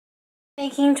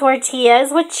Making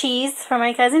tortillas with cheese for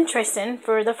my cousin Tristan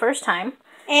for the first time.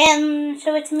 And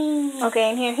show it to me. Okay,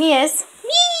 and here he is.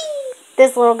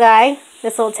 This little guy,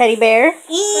 this little teddy bear.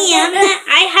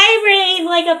 I hibernate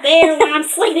like a bear when I'm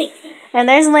sleeping. And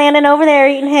there's Landon over there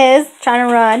eating his, trying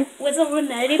to run. With a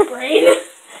lunatic brain.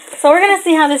 So we're going to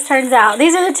see how this turns out.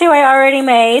 These are the two I already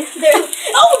made.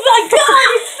 Oh my god,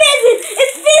 it's fizzing!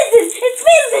 It's fizzing! It's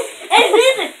fizzing!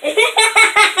 It's fizzing!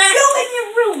 Go in your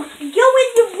room! Go in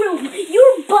your room!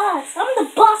 You're boss! I'm the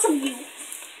boss of you!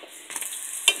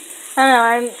 I don't know,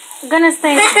 I'm going to say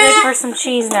it's good for some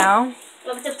cheese now.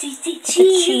 Look at the cheese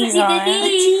cheese on it. The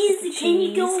cheese. Can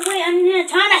you go away? I'm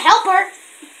trying to help her.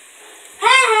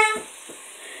 Ha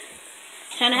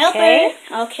Trying to help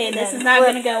her. Okay, this is not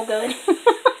going to go good.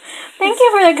 Thank you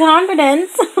for the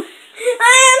confidence.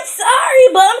 I am sorry,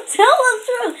 but I'm telling the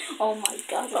truth. Oh my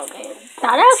god, okay.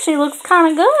 That actually looks kind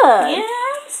of good. Yeah,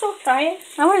 I'm still trying.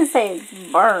 I wouldn't say it's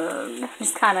burned.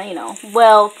 Just kind of, you know,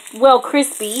 well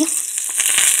crispy.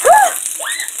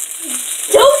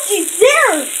 Don't you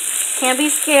dare! Can't be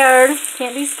scared.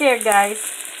 Can't be scared, guys.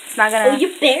 It's not gonna... Oh,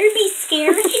 you better be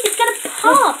scared. It's gonna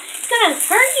pop. It's gonna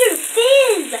hurt your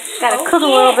fizz. Gotta cook a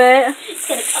little bit. It's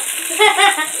gonna cook.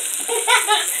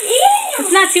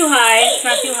 It's not too high. It's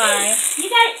not too high. You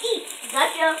gotta eat.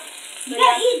 Gotcha. You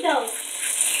gotta eat those.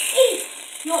 Eat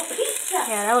your pizza.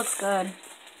 Yeah, that looks good.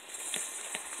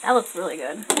 That looks really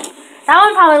good. That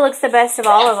one probably looks the best of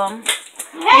all of them.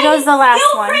 Here goes the last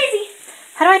one. Crazy.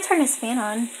 How do I turn this fan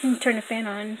on? Turn the fan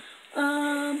on.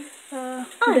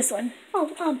 This one.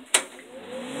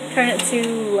 Turn it to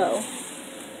low.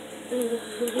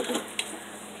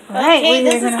 Alright, okay,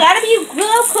 this has got to be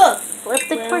well cooked. Flip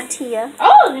the tortilla.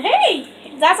 Oh, hey!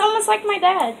 That's almost like my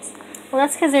dad's. Well,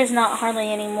 that's because there's not hardly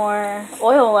any more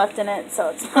oil left in it, so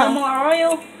it's... No more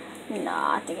oil?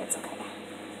 Nah, I think it's okay.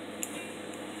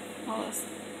 Well,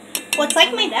 it's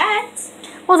like my dad's.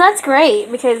 Well, that's great,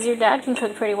 because your dad can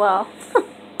cook pretty well.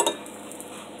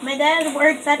 My dad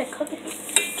works at a cooking.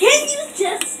 Can you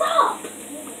just stop?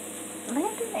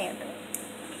 Landon.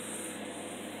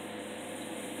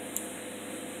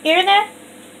 Hear that?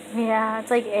 Yeah, it's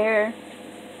like air.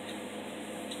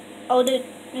 Oh, dude,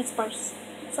 it's burst.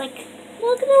 It's like,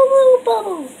 look at those little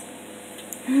bubbles.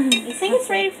 You think it's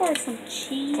ready for some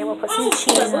cheese? Okay, we'll put some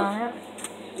cheese on it.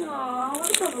 Aw,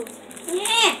 what bubbles?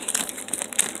 Yeah.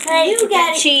 Hey, you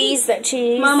got cheese. That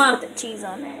cheese. Mama. Put the cheese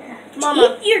on there.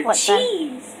 Mama, eat your what,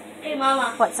 cheese. Son? Hey,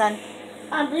 Mama. What, son?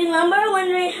 Remember when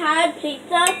we had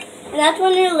pizza? And that's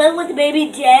when we lived with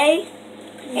baby Jay?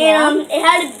 Yeah. And it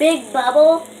had a big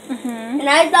bubble. Mm-hmm. And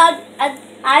I thought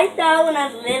when I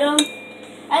was little,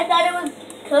 I thought it was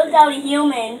cooked out of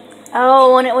human.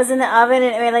 Oh, when it was in the oven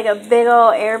and it made like a big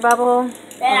old air bubble. And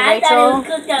I thought it was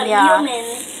cooked out of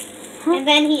human. And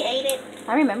then he ate it.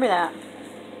 I remember that.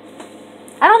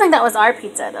 I don't think that was our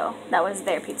pizza, though. That was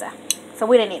their pizza. So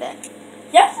we didn't eat it.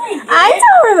 Yes, we did. I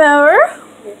don't remember.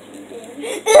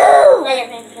 Ew! Layer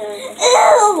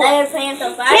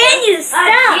Pantos. Can you stop?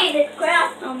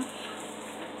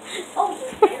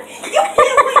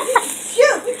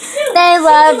 They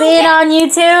love being on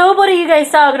YouTube. What are you guys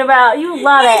talking about? You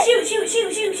love it. Shoot,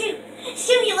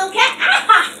 you little cat.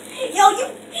 Ah! Yo,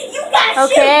 you gotta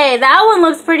shoot. Okay, that one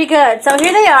looks pretty good. So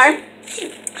here they are.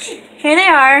 Here they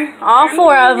are. All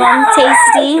four of them.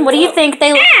 Tasty. What do you think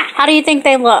they? How do you think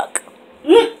they look?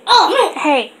 Oh.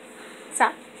 Hey,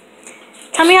 stop.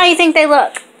 Tell me how you think they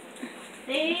look.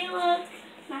 They look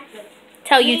not good.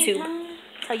 Tell YouTube.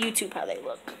 Tell YouTube how they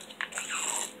look.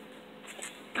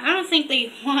 I don't think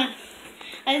they want.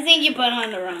 I think you put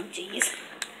on the wrong cheese.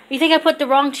 You think I put the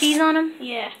wrong cheese on them?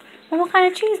 Yeah. Well, what kind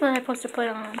of cheese was I supposed to put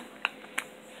on them?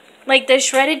 Like the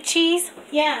shredded cheese?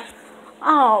 Yeah.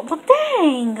 Oh, but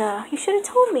dang. You should have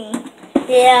told me.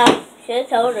 Yeah, should have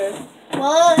told her.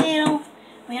 Well, you know,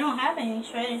 we don't have any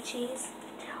shredded cheese.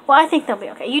 Well, I think they'll be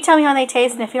okay. You tell me how they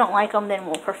taste, and if you don't like them, then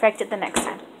we'll perfect it the next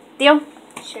time. Deal?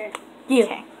 Sure. Deal.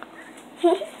 Okay.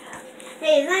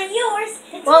 Hey, it's not yours.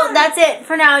 It's Well, that's it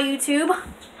for now, YouTube.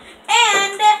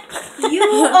 And you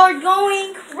are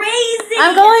going crazy.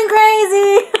 I'm going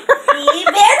crazy. You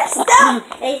better stop.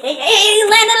 Hey,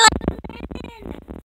 Landon.